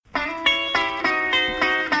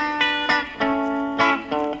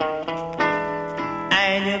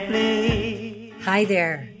Hi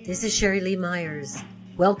there, this is Sherry Lee Myers.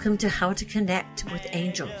 Welcome to How to Connect with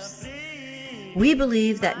Angels. We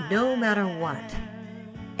believe that no matter what,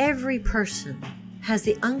 every person has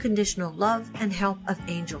the unconditional love and help of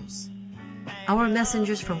angels, our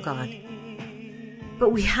messengers from God.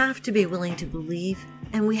 But we have to be willing to believe,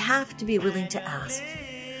 and we have to be willing to ask.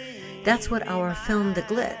 That's what our film, The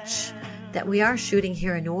Glitch, that we are shooting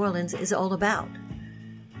here in New Orleans is all about,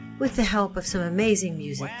 with the help of some amazing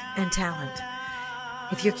music and talent.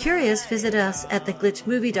 If you're curious, visit us at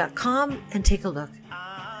theglitchmovie.com and take a look.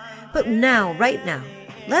 But now, right now,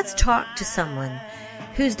 let's talk to someone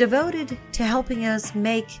who's devoted to helping us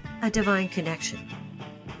make a divine connection.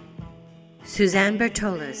 Suzanne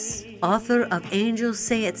Bertolas, author of Angels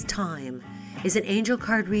Say It's Time, is an angel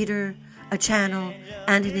card reader, a channel,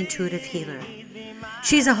 and an intuitive healer.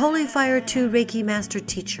 She's a Holy Fire 2 Reiki Master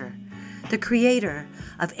Teacher, the creator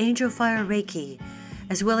of Angel Fire Reiki,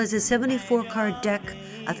 as well as a 74-card deck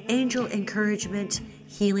of angel encouragement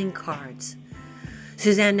healing cards.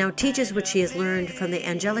 Suzanne now teaches what she has learned from the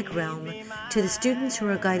angelic realm to the students who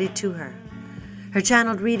are guided to her. Her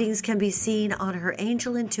channeled readings can be seen on her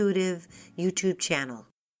Angel Intuitive YouTube channel.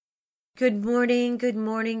 Good morning,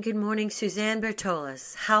 Suzanne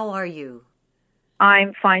Bertolas. How are you?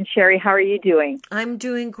 I'm fine, Sherry. How are you doing? I'm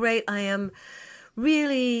doing great. I'm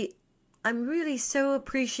really so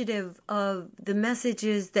appreciative of the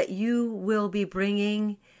messages that you will be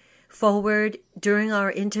bringing forward during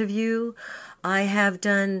our interview. I have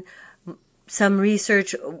done some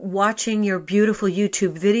research watching your beautiful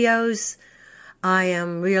YouTube videos. I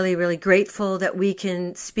am really, really grateful that we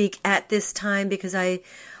can speak at this time because I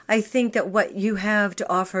think that what you have to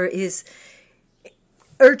offer is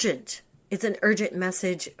urgent. It's an urgent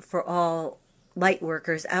message for all light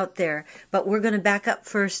workers out there. But we're going to back up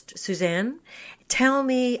first, Suzanne. Tell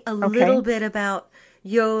me a little bit about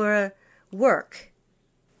your work.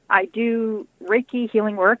 I do Reiki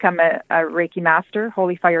healing work. I'm a Reiki Master,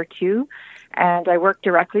 Holy Fire 2, and I work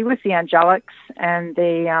directly with the angelics. And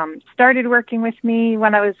they started working with me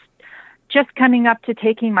when I was just coming up to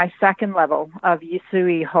taking my second level of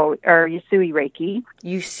Usui Reiki.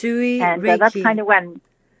 Usui Reiki. And that's kind of when.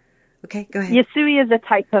 Okay, go ahead. Usui is a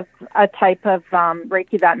type of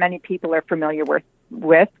Reiki that many people are familiar with.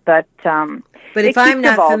 But if I'm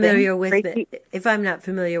not familiar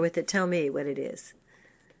with it, tell me what it is.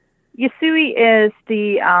 Usui is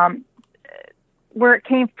the where it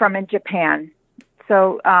came from in Japan.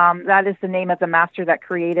 So that is the name of the master that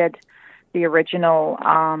created the original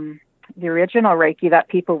Reiki that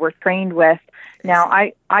people were trained with. Now,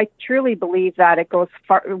 I truly believe that it goes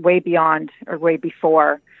way beyond or way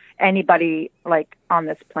before anybody like on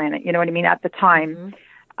this planet. You know what I mean? At the time,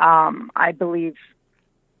 I believe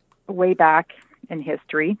way back in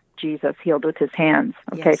history, Jesus healed with his hands.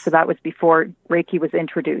 Okay, yes. So that was before Reiki was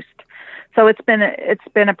introduced. So it's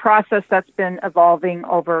been a process that's been evolving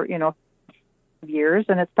over years,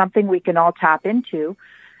 and it's something we can all tap into.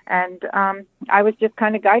 And I was just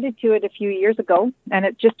kind of guided to it a few years ago, and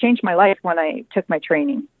it just changed my life when I took my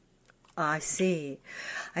training. I see.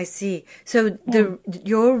 So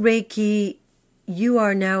your Reiki, you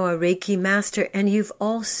are now a Reiki master, and you've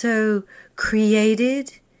also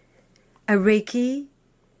created a Reiki?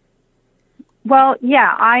 Well,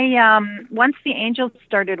 yeah. I once the angels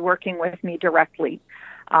started working with me directly,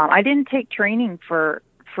 I didn't take training for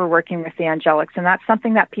working with the angelics, and that's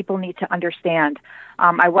something that people need to understand.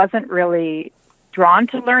 I wasn't really drawn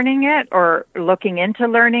to learning it or looking into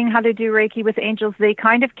learning how to do Reiki with angels. They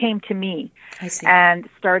kind of came to me and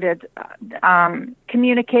started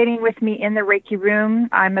communicating with me in the Reiki room.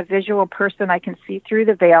 I'm a visual person. I can see through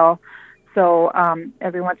the veil. So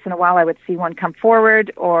every once in a while I would see one come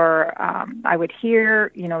forward, or I would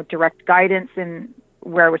hear, direct guidance in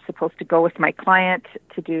where I was supposed to go with my client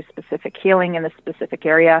to do specific healing in a specific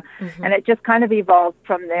area. Mm-hmm. And it just kind of evolved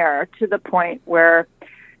from there to the point where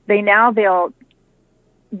they'll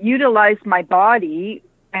utilize my body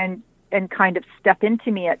and kind of step into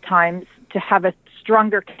me at times to have a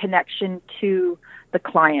stronger connection to the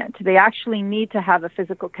client. They actually need to have a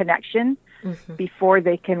physical connection before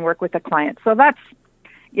they can work with the client. So that's,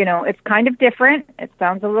 it's kind of different. It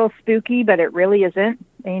sounds a little spooky, but it really isn't.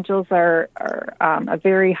 Angels are a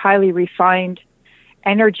very highly refined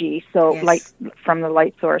energy, so light from the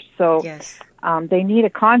light source. So they need a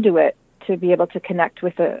conduit to be able to connect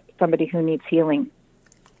with somebody who needs healing.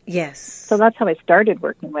 Yes. So that's how I started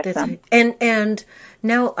working with them. Right. And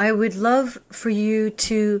now I would love for you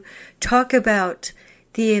to talk about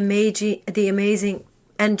the amazing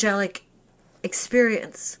angelic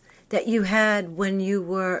experience that you had when you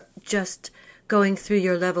were just going through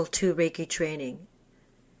your level 2 Reiki training.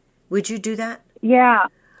 Would you do that? Yeah,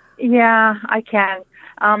 yeah, I can.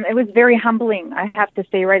 It was very humbling, I have to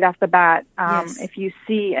say right off the bat. Yes. If you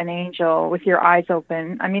see an angel with your eyes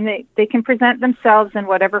open, I mean, they can present themselves in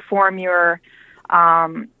whatever form you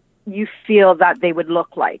feel that they would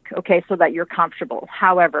look like, okay, so that you're comfortable.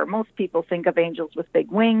 However, most people think of angels with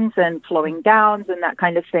big wings and flowing gowns and that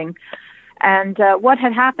kind of thing. And what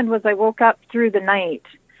had happened was I woke up through the night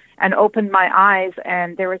and opened my eyes,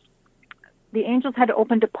 and the angels had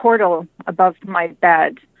opened a portal above my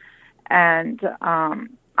bed. And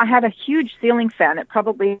I had a huge ceiling fan. It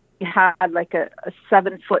probably had like a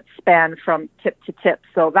 7-foot span from tip to tip.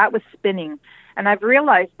 So that was spinning. And I've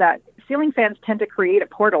realized that ceiling fans tend to create a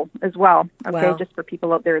portal as well. Okay, wow. Just for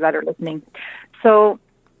people out there that are listening. So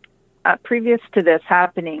previous to this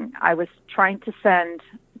happening, I was trying to send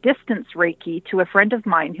distance Reiki to a friend of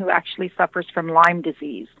mine who actually suffers from Lyme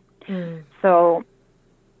disease. So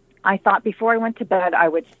I thought before I went to bed, I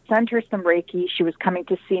would send her some Reiki. She was coming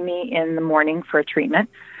to see me in the morning for a treatment.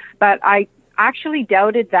 But I actually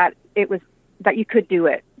doubted that that you could do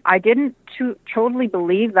it. I didn't totally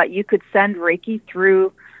believe that you could send Reiki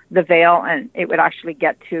through the veil and it would actually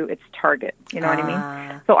get to its target. You know what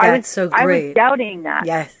I mean? So I was doubting that.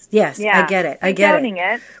 Yes, yeah, I get it. Doubting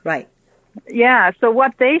it. Right. Yeah, so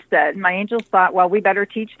what they said, my angels thought, well, we better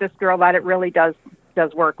teach this girl that it really does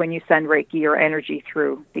work when you send Reiki or energy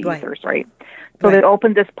through the ethers, right? So they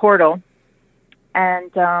opened this portal,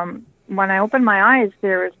 and when I opened my eyes,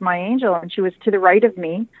 there was my angel, and she was to the right of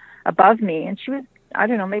me, above me, and she was, I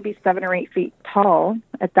don't know, maybe 7 or 8 feet tall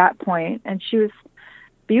at that point, and she was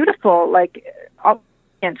beautiful, like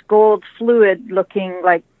gold fluid looking,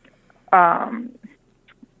 like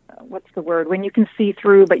what's the word? When you can see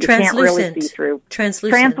through, but you can't really see through.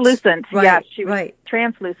 Translucent. Right. Yes, she was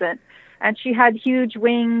translucent. And she had huge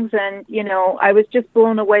wings, and, I was just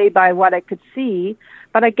blown away by what I could see.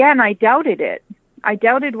 But again, I doubted it. I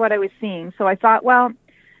doubted what I was seeing. So I thought, well,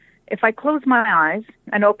 if I close my eyes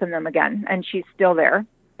and open them again, and she's still there,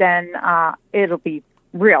 then it'll be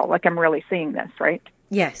real, like I'm really seeing this, right?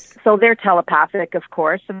 Yes. So they're telepathic, of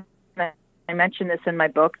course. And I mentioned this in my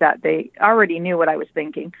book, that they already knew what I was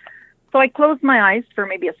thinking. So I closed my eyes for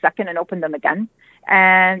maybe a second and opened them again.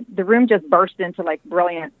 And the room just burst into like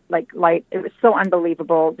brilliant, like light. It was so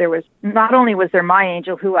unbelievable. Not only was there my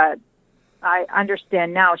angel, who I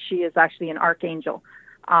understand now she is actually an archangel.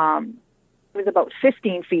 It was about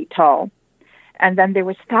 15 feet tall. And then there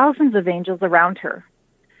was thousands of angels around her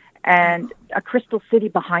and a crystal city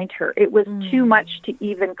behind her. It was too much to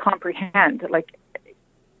even comprehend. Like,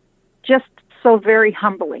 just so very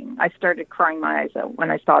humbling. I started crying my eyes out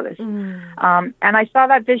when I saw this. And I saw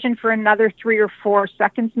that vision for another 3 or 4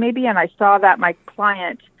 seconds maybe, and I saw that my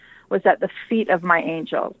client was at the feet of my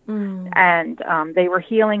angel, and they were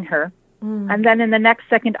healing her. And then in the next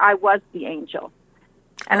second, I was the angel.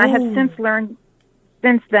 And I have since learned,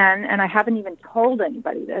 since then, and I haven't even told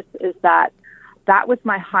anybody this, is that was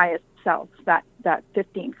my highest self. That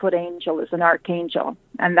 15-foot angel is an archangel,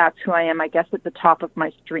 and that's who I am, I guess, at the top of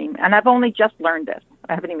my stream. And I've only just learned this.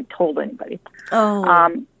 I haven't even told anybody.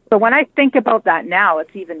 So when I think about that now,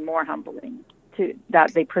 it's even more humbling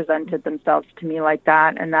that they presented themselves to me like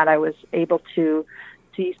that, and that I was able to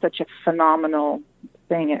see such a phenomenal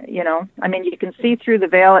thing. I mean, you can see through the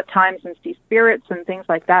veil at times and see spirits and things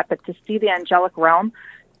like that, but to see the angelic realm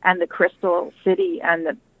and the crystal city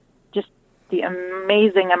and the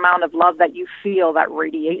amazing amount of love that you feel that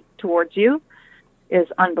radiates towards you is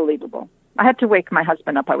unbelievable. I had to wake my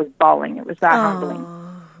husband up. I was bawling. It was that humbling.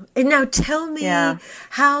 And now tell me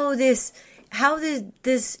how this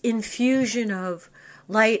infusion of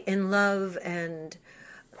light and love and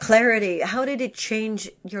clarity, how did it change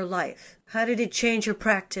your life? How did it change your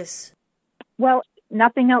practice? Well,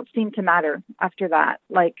 nothing else seemed to matter after that.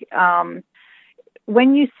 Like,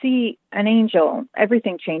 when you see an angel,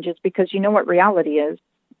 everything changes, because you know what reality is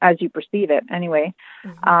as you perceive it anyway.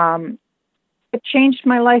 It changed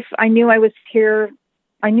my life. I knew I was here.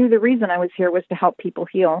 I knew the reason I was here was to help people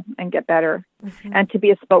heal and get better, and to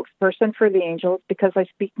be a spokesperson for the angels, because I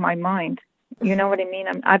speak my mind. You know what I mean?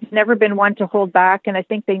 I've never been one to hold back, and I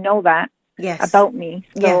think they know that about me.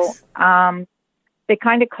 So they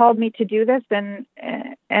kind of called me to do this, and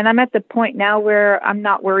I'm at the point now where I'm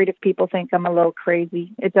not worried if people think I'm a little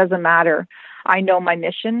crazy. It doesn't matter. I know my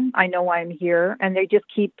mission. I know why I'm here, and they just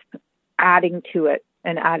keep adding to it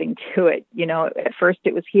and adding to it. At first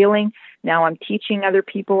it was healing. Now I'm teaching other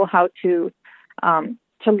people how to learn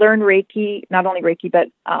Reiki, not only Reiki, but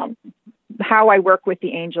how I work with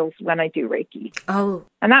the angels when I do Reiki.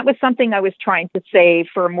 And that was something I was trying to say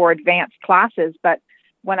for more advanced classes, but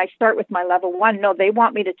when I start with my level 1, no, they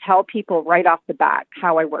want me to tell people right off the bat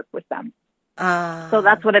how I work with them. So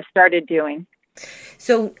that's what I've started doing.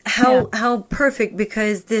 So how perfect,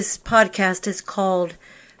 because this podcast is called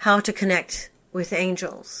How to Connect with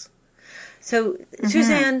Angels. So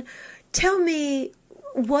Suzanne, tell me,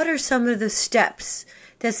 what are some of the steps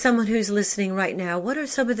that someone who's listening right now, what are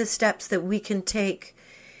some of the steps that we can take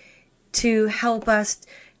to help us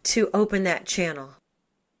to open that channel?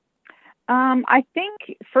 I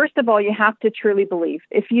think, first of all, you have to truly believe.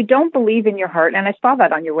 If you don't believe in your heart, and I saw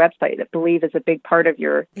that on your website, that believe is a big part of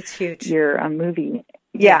your it's huge. Your movie.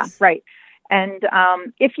 Yes. Yeah, right. And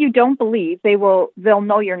if you don't believe, they'll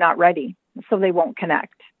know you're not ready, so they won't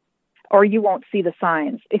connect, or you won't see the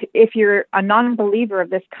signs. If you're a non-believer of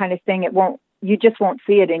this kind of thing, you just won't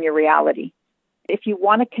see it in your reality. If you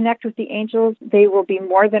want to connect with the angels, they will be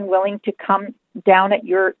more than willing to come down at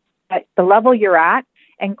the level you're at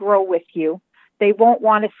and grow with you. They won't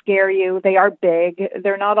want to scare you. They are big.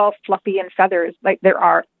 They're not all fluffy and feathers. Like there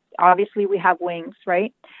are, obviously we have wings,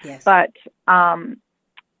 right? Yes. But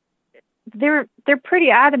they're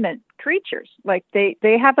pretty adamant creatures. Like they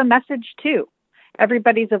have a message too.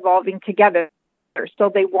 Everybody's evolving together.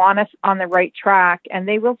 So they want us on the right track, and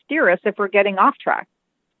they will steer us if we're getting off track.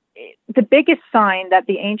 The biggest sign that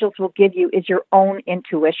the angels will give you is your own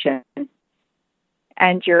intuition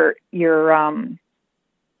and your own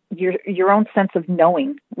sense of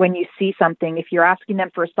knowing when you see something. If you're asking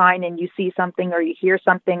them for a sign and you see something or you hear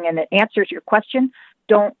something and it answers your question,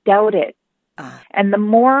 don't doubt it. And the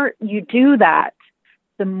more you do that,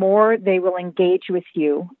 the more they will engage with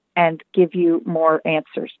you and give you more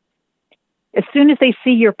answers. As soon as they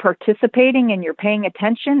see you're participating and you're paying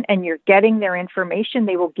attention and you're getting their information,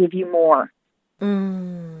 they will give you more.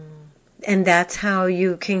 And that's how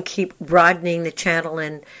you can keep broadening the channel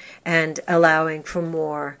and allowing for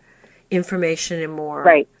more information and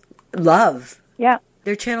more love. Yeah.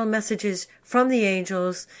 They're channel messages from the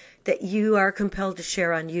angels that you are compelled to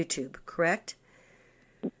share on YouTube, correct?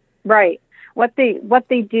 Right. What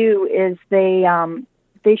they do is they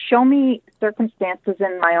show me circumstances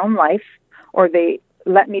in my own life, or they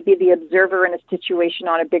let me be the observer in a situation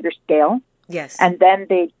on a bigger scale. Yes. And then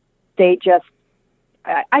they just,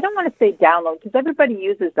 I don't want to say download, because everybody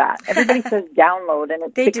uses that. Everybody says download, and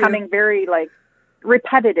it's becoming very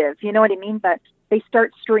repetitive. You know what I mean? But they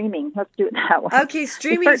start streaming. Let's do it that way. Okay,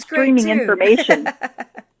 streaming is great too. Streaming information.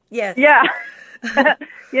 Yes. Yeah.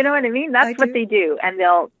 You know what I mean? That's what they do.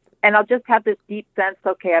 And I'll just have this deep sense,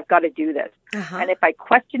 okay, I've got to do this. And if I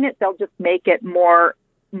question it, they'll just make it more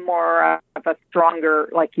of a stronger,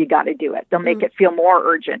 like, you got to do it. They'll make it feel more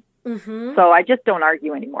urgent. So I just don't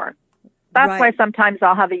argue anymore. That's why sometimes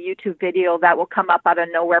I'll have a YouTube video that will come up out of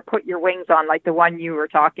nowhere, put your wings on, like the one you were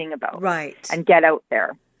talking about. Right. And get out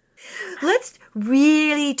there. Let's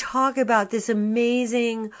really talk about this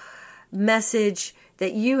amazing message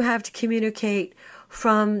that you have to communicate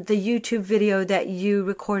from the YouTube video that you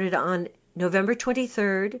recorded on November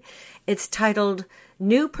 23rd. It's titled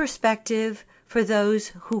New Perspective for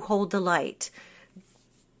Those Who Hold the Light.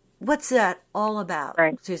 What's that all about,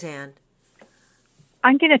 Suzanne?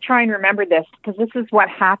 I'm going to try and remember this, because this is what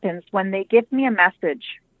happens when they give me a message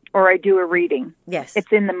or I do a reading. Yes.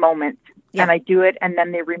 It's in the moment, and I do it, and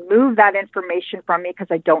then they remove that information from me because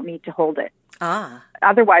I don't need to hold it.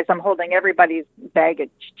 Otherwise, I'm holding everybody's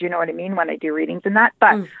baggage. Do you know what I mean, when I do readings and that?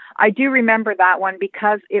 But I do remember that one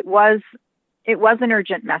because it was an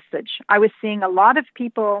urgent message. I was seeing a lot of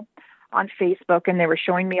people on Facebook, and they were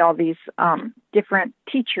showing me all these different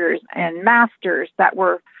teachers and masters that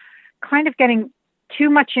were kind of getting too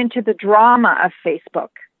much into the drama of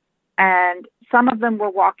Facebook. And some of them were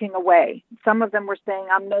walking away. Some of them were saying,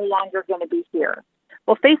 I'm no longer going to be here.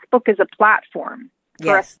 Well, Facebook is a platform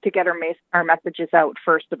for us to get our messages out,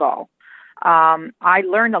 first of all. I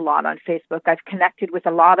learn a lot on Facebook. I've connected with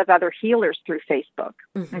a lot of other healers through Facebook.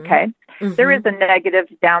 Okay. There is a negative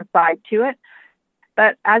downside to it.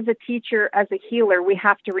 But as a teacher, as a healer, we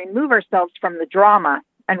have to remove ourselves from the drama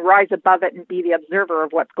and rise above it and be the observer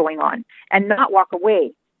of what's going on, and not walk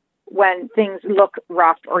away when things look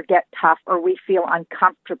rough or get tough or we feel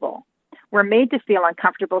uncomfortable. We're made to feel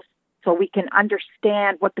uncomfortable so we can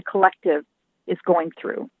understand what the collective is going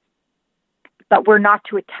through. But we're not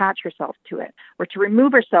to attach ourselves to it. We're to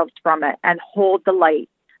remove ourselves from it and hold the light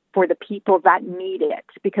for the people that need it,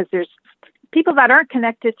 because there's people that aren't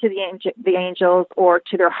connected to the angels or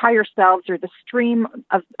to their higher selves or the stream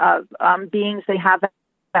of beings they have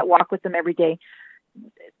that walk with them every day.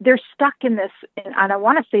 They're stuck in this, and I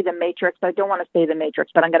want to say the matrix. I don't want to say the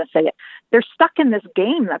matrix, but I'm going to say it. They're stuck in this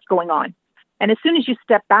game that's going on. And as soon as you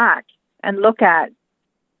step back and look at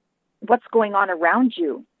what's going on around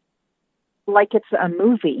you, like it's a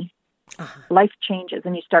movie, life changes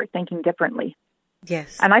and you start thinking differently.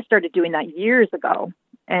 Yes. And I started doing that years ago.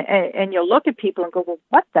 And you'll look at people and go, well,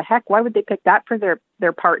 what the heck? Why would they pick that for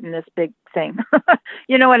their part in this big thing?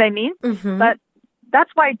 You know what I mean? Mm-hmm. But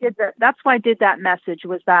that's why I did that. That's why I did that message,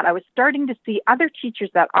 was that I was starting to see other teachers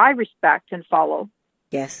that I respect and follow.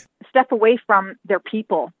 Yes. Step away from their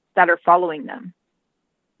people that are following them.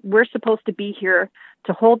 We're supposed to be here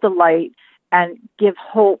to hold the light and give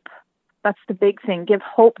hope. That's the big thing. Give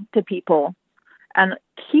hope to people and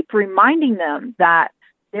keep reminding them that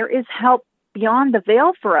there is help beyond the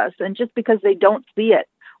veil for us. And just because they don't see it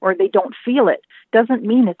or they don't feel it doesn't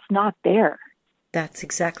mean it's not there. That's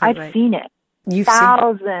exactly right. I've seen it. You've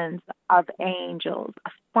thousands of angels,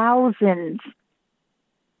 thousands,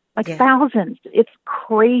 thousands. It's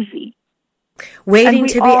crazy. Waiting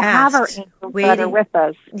to be asked. Have our angels that are with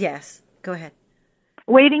us. Yes, go ahead.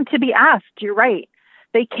 Waiting to be asked. You're right.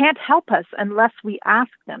 They can't help us unless we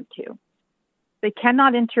ask them to. They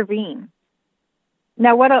cannot intervene.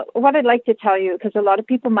 Now, what I'd like to tell you, because a lot of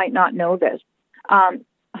people might not know this,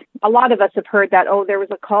 a lot of us have heard that, there was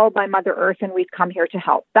a call by Mother Earth and we've come here to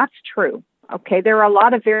help. That's true. Okay, there are a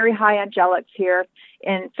lot of very high angelics here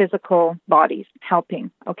in physical bodies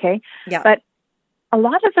helping. Okay, yeah. But a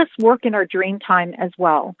lot of us work in our dream time as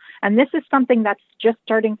well. And this is something that's just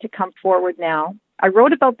starting to come forward now. I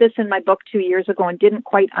wrote about this in my book 2 years ago and didn't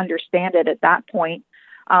quite understand it at that point.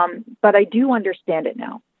 But I do understand it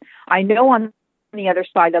now. I know on the other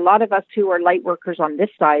side, a lot of us who are light workers on this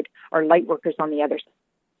side are light workers on the other side.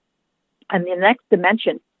 And the next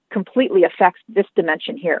dimension completely affects this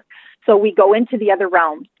dimension here. So we go into the other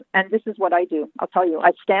realms. And this is what I do. I'll tell you,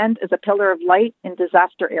 I stand as a pillar of light in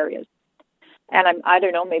disaster areas. And I'm, I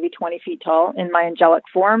don't know, maybe 20 feet tall in my angelic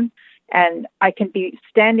form. And I can be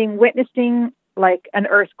standing witnessing like an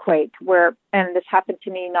earthquake and this happened to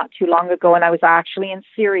me not too long ago, and I was actually in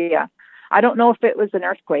Syria. I don't know if it was an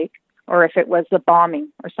earthquake or if it was a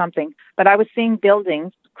bombing or something, but I was seeing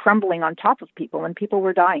buildings crumbling on top of people and people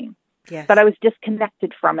were dying. Yes. But I was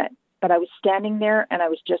disconnected from it. But I was standing there and I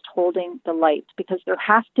was just holding the light, because there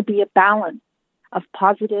has to be a balance of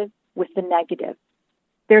positive with the negative.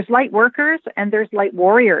 There's light workers and there's light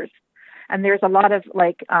warriors. And there's a lot of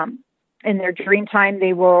in their dream time,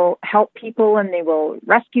 they will help people and they will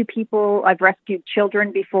rescue people. I've rescued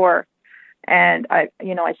children before. And I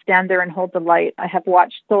stand there and hold the light. I have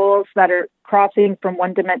watched souls that are crossing from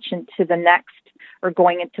one dimension to the next or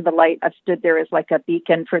going into the light. I've stood there as like a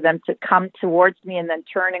beacon for them to come towards me and then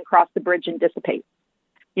turn and cross the bridge and dissipate.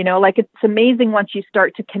 It's amazing once you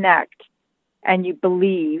start to connect and you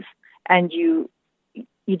believe and you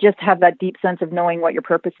just have that deep sense of knowing what your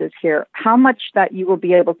purpose is here, how much that you will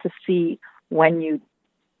be able to see when you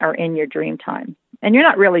are in your dream time. And you're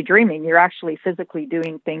not really dreaming. You're actually physically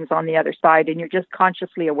doing things on the other side, and you're just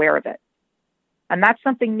consciously aware of it. And that's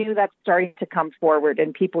something new that's starting to come forward,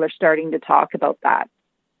 and people are starting to talk about that.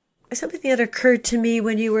 Something that occurred to me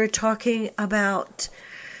when you were talking about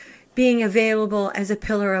being available as a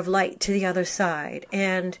pillar of light to the other side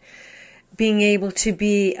and being able to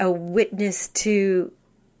be a witness to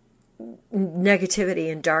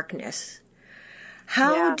negativity and darkness.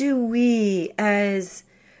 How do we, as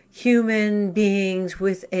human beings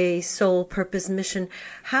with a soul purpose mission,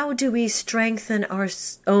 how do we strengthen our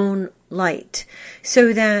own light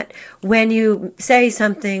so that when you say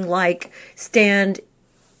something like stand,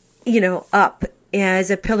 up as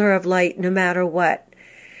a pillar of light no matter what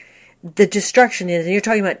the destruction is, and you're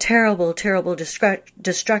talking about terrible, terrible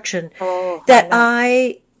destruction, that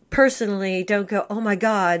I personally don't go, oh my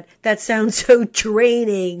God, that sounds so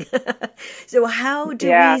draining. So how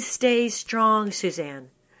do we stay strong, Suzanne?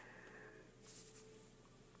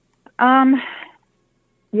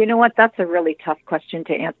 You know what? That's a really tough question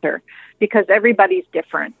to answer because everybody's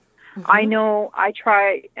different. Mm-hmm. I know I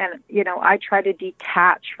try to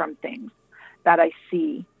detach from things that I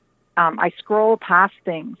see. I scroll past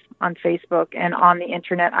things on Facebook and on the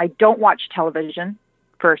internet. I don't watch television,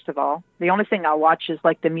 first of all. The only thing I'll watch is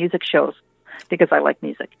like the music shows because I like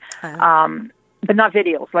music. But not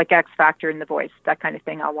videos like X Factor and The Voice, that kind of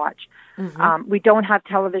thing I'll watch. Mm-hmm. We don't have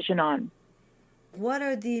television on. What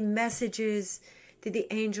are the messages that the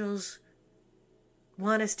angels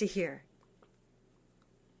want us to hear?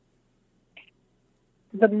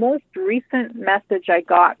 The most recent message I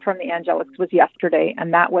got from the angelics was yesterday,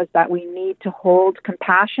 and that was that we need to hold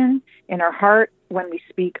compassion in our heart when we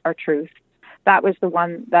speak our truth. That was the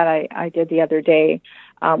one that I did the other day.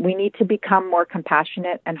 We need to become more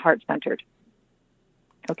compassionate and heart-centered.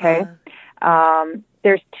 Okay?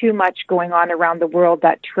 There's too much going on around the world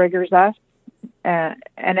that triggers us. And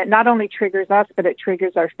it not only triggers us, but it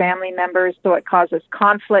triggers our family members. So it causes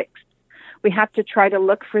conflicts We have to try to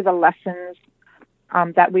look for the lessons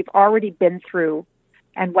that we've already been through.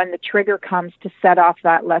 And when the trigger comes, to set off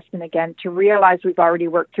that lesson again, to realize we've already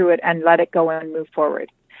worked through it and let it go and move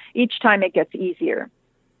forward. Each time it gets easier.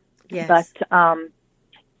 Yes. But,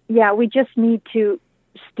 we just need to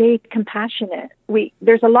stay compassionate.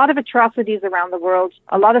 There's a lot of atrocities around the world.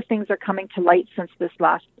 A lot of things are coming to light since this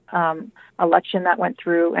last election that went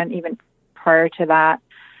through, and even prior to that.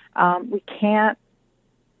 We can't,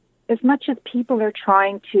 as much as people are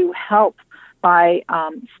trying to help by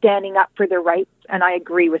standing up for their rights, and I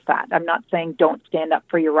agree with that. I'm not saying don't stand up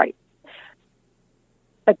for your rights.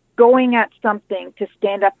 But going at something to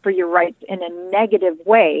stand up for your rights in a negative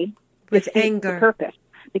way with defeats anger, the purpose,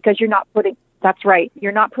 because you're not putting, that's right,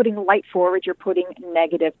 you're not putting light forward, you're putting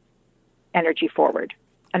negative energy forward.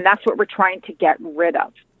 And that's what we're trying to get rid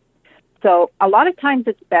of. So a lot of times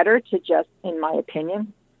it's better to just, in my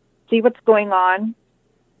opinion, see what's going on,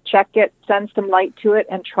 check it, send some light to it,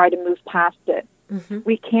 and try to move past it. Mm-hmm.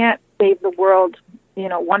 We can't save the world.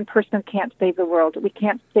 One person can't save the world. We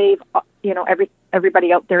can't save,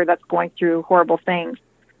 everybody out there that's going through horrible things.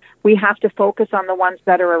 We have to focus on the ones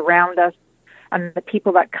that are around us and the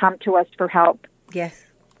people that come to us for help. Yes.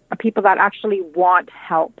 The people that actually want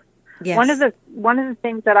help. Yes. One of the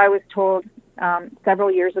things that I was told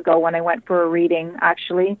several years ago when I went for a reading,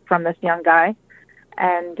 actually, from this young guy,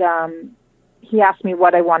 and he asked me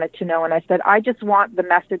what I wanted to know, and I said, I just want the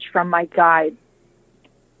message from my guide.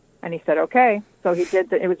 And he said, okay. So he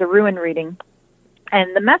did. It was a ruin reading.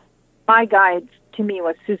 And the message my guides to me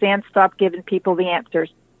was, Suzanne, stop giving people the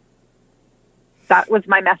answers. That was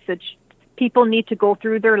my message. People need to go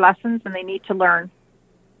through their lessons, and they need to learn.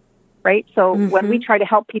 Right? So when we try to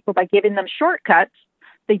help people by giving them shortcuts,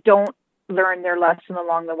 they don't learn their lesson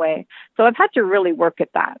along the way. So I've had to really work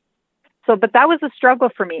at that. But that was a struggle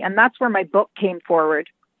for me, and that's where my book came forward.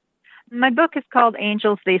 My book is called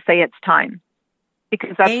Angels, They Say It's Time,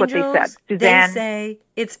 because that's what they said. Suzanne, they say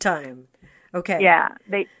it's time. Okay. Yeah,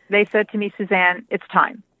 they said to me, Suzanne, it's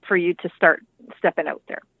time for you to start stepping out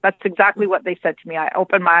there. That's exactly what they said to me. I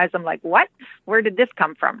opened my eyes. I'm like, what? Where did this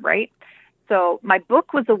come from, right? So my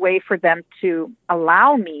book was a way for them to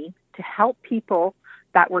allow me to help people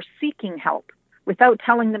that were seeking help without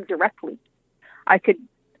telling them directly.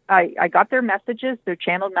 I got their messages, their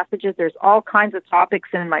channeled messages. There's all kinds of topics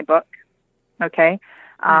in my book, okay,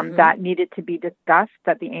 that needed to be discussed,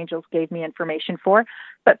 that the angels gave me information for.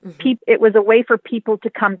 But it was a way for people to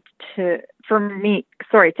come to me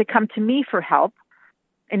for help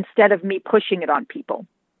instead of me pushing it on people.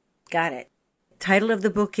 Got it. Title of the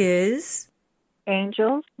book is?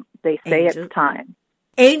 Angels, They Say It's Time.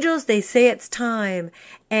 Angels, They Say It's Time.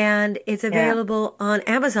 And it's available on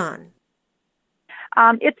Amazon.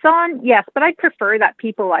 It's on, yes, but I prefer that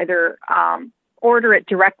people either order it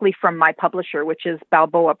directly from my publisher, which is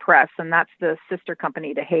Balboa Press, and that's the sister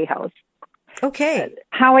company to Hayhouse. Okay.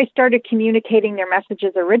 How I started communicating their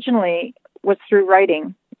messages originally was through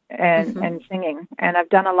writing and singing, and I've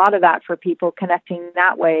done a lot of that for people, connecting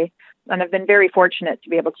that way, and I've been very fortunate to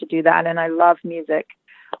be able to do that, and I love music.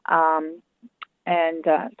 So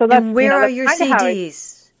that's, and where are your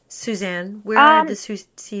CDs, Suzanne? Where are the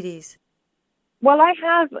CDs? Well, I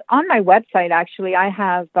have on my website, actually, I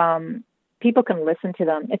have, people can listen to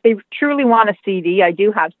them. If they truly want a CD, I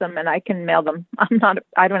do have some, and I can mail them.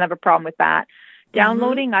 I don't have a problem with that.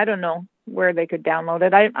 Downloading, I don't know where they could download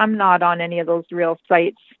it. I'm not on any of those real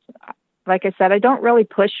sites. Like I said, I don't really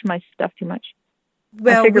push my stuff too much.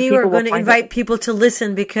 Well, we are going to invite people to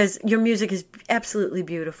listen because your music is absolutely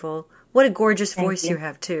beautiful. What a gorgeous voice you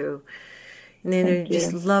have, too. And then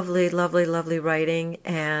just lovely, lovely, lovely writing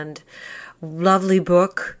and lovely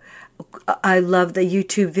book. I love the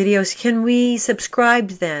YouTube videos. Can we subscribe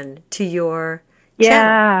then to your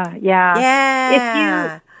channel?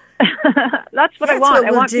 Yeah. That's what I want.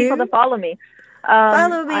 I want people to follow me.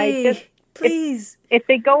 Follow me, please. If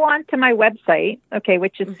they go on to my website,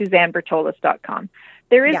 which is SuzanneBertolas.com,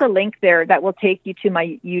 there is a link there that will take you to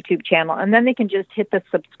my YouTube channel, and then they can just hit the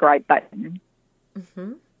subscribe button.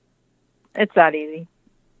 It's that easy.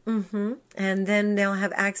 And then they'll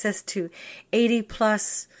have access to 80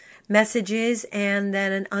 plus messages and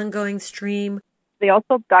then an ongoing stream. They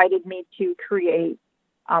also guided me to create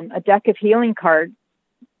a deck of healing cards.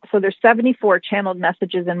 So there's 74 channeled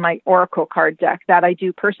messages in my Oracle card deck that I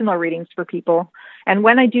do personal readings for people. And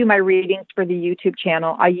when I do my readings for the YouTube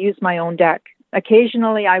channel, I use my own deck.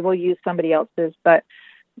 Occasionally I will use somebody else's, but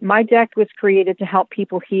my deck was created to help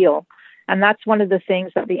people heal. And that's one of the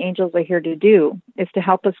things that the angels are here to do, is to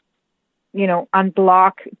help us,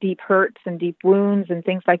 unblock deep hurts and deep wounds and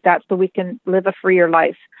things like that so we can live a freer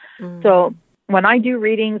life. So when I do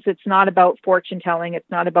readings, it's not about fortune telling. It's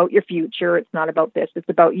not about your future. It's not about this. It's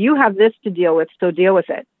about you have this to deal with, so deal with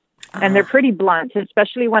it. And they're pretty blunt,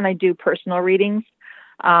 especially when I do personal readings.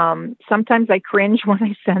 Sometimes I cringe when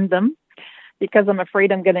I send them because I'm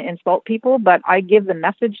afraid I'm going to insult people, but I give the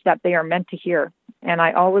message that they are meant to hear. And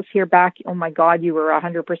I always hear back, oh my God, you were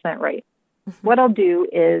 100% right. Mm-hmm. What I'll do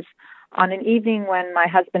is on an evening when my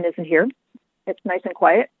husband isn't here, it's nice and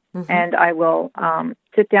quiet, and I will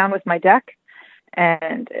sit down with my deck,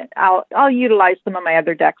 and I'll utilize some of my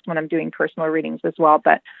other decks when I'm doing personal readings as well,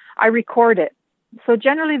 but I record it. So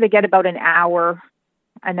generally they get about an hour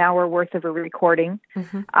worth of a recording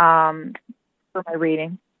for my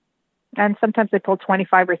reading. And sometimes I pull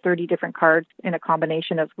 25 or 30 different cards in a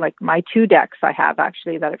combination of like my 2 decks I have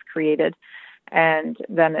actually that I've created, and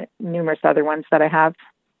then numerous other ones that I have.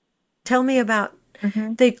 Tell me about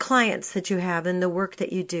the clients that you have and the work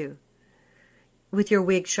that you do with your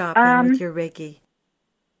wig shop and with your Reiki.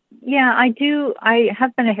 Yeah, I do. I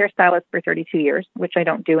have been a hairstylist for 32 years, which I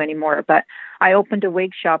don't do anymore, but I opened a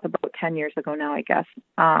wig shop about 10 years ago now, I guess.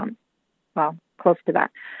 Well, close to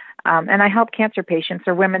that. And I help cancer patients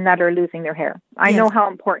or women that are losing their hair. I know how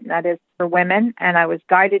important that is for women, and I was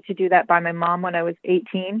guided to do that by my mom when I was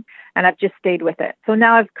 18, and I've just stayed with it. So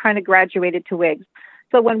now I've kind of graduated to wigs.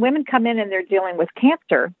 So when women come in and they're dealing with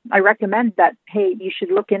cancer, I recommend that, hey, you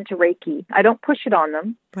should look into Reiki. I don't push it on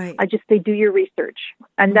them. Right. I just say, do your research.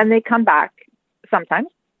 And then they come back sometimes,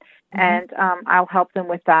 and I'll help them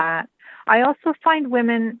with that. I also find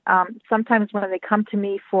women, sometimes when they come to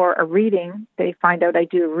me for a reading, they find out I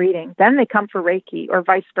do a reading, then they come for Reiki or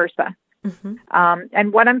vice versa.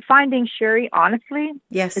 And what I'm finding, Sherry, honestly,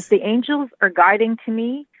 is the angels are guiding to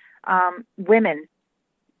me women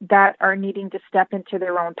that are needing to step into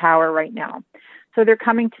their own power right now. So they're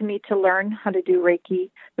coming to me to learn how to do Reiki.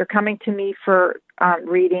 They're coming to me for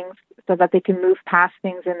readings so that they can move past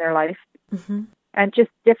things in their life. And just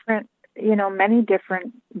different, many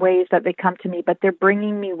different ways that they come to me, but they're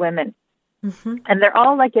bringing me women. And they're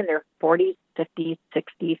all like in their 40s, 50s,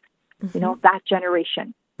 60s, that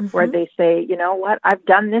generation where they say, you know what, I've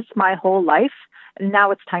done this my whole life, and now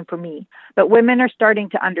it's time for me. But women are starting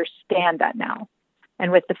to understand that now.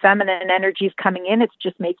 And with the feminine energies coming in, it's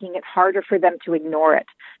just making it harder for them to ignore it.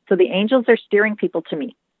 So the angels are steering people to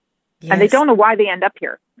me. And they don't know why they end up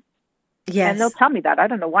here. And they'll tell me that. I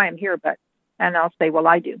don't know why I'm here, and I'll say, well,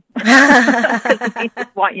 I do. Because they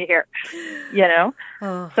just want you here,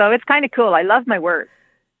 So it's kind of cool. I love my work.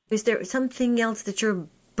 Is there something else that you're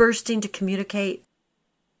bursting to communicate?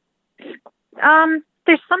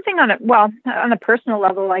 There's something on a personal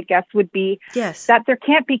level, I guess, would be that there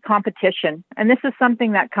can't be competition. And this is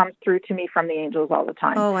something that comes through to me from the angels all the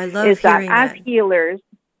time. Oh, I love hearing that. As healers,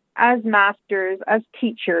 as masters, as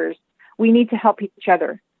teachers, we need to help each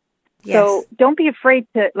other. So don't be afraid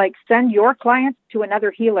to send your clients to another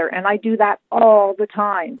healer. And I do that all the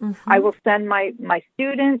time. I will send my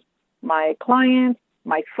students, my clients,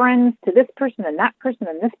 my friends to this person and that person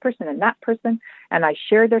and this person and that person, and I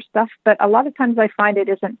share their stuff. But a lot of times I find it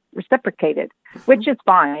isn't reciprocated, which is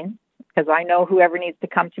fine because I know whoever needs to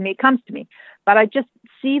come to me comes to me. But I just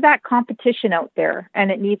see that competition out there, and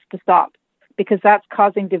it needs to stop because that's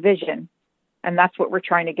causing division, and that's what we're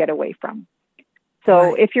trying to get away from.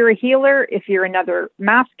 So if you're a healer, if you're another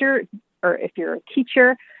master, or if you're a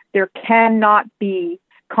teacher, there cannot be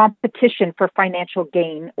competition for financial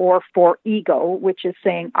gain or for ego, which is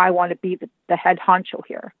saying, I want to be the head honcho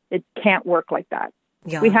here. It can't work like that.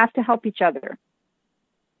 We have to help each other.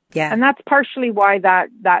 And that's partially why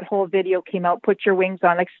that whole video came out, put your wings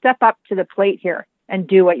on, step up to the plate here and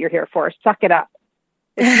do what you're here for. Suck it up.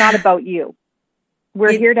 It's not about you.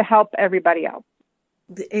 We're here to help everybody else.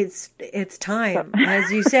 It's time.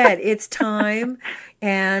 As you said, it's time,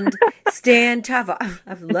 and stand tough.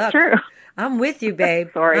 Look, true. I'm with you, babe.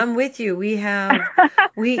 Sorry. I'm with you. We have,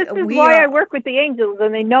 this is why I work with the angels,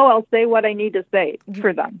 and they know I'll say what I need to say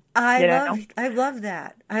for them. I love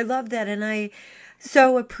that. I love that. And I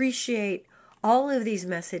so appreciate all of these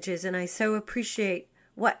messages, and I so appreciate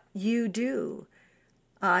what you do.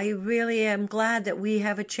 I really am glad that we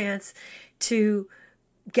have a chance to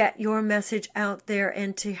get your message out there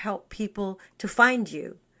and to help people to find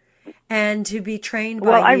you and to be trained by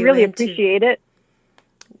you. Well, I really appreciate it.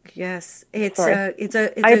 Yes, I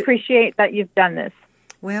appreciate that you've done this.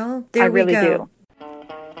 Well, there we go.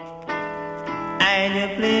 I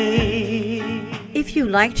really do. If you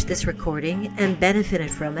liked this recording and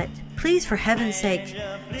benefited from it, please, for heaven's sake,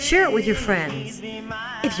 share it with your friends.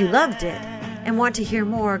 If you loved it and want to hear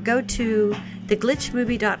more, go to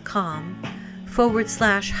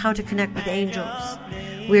theglitchmovie.com/how to connect with angels,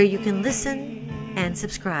 where you can listen and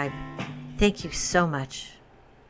subscribe. Thank you so much.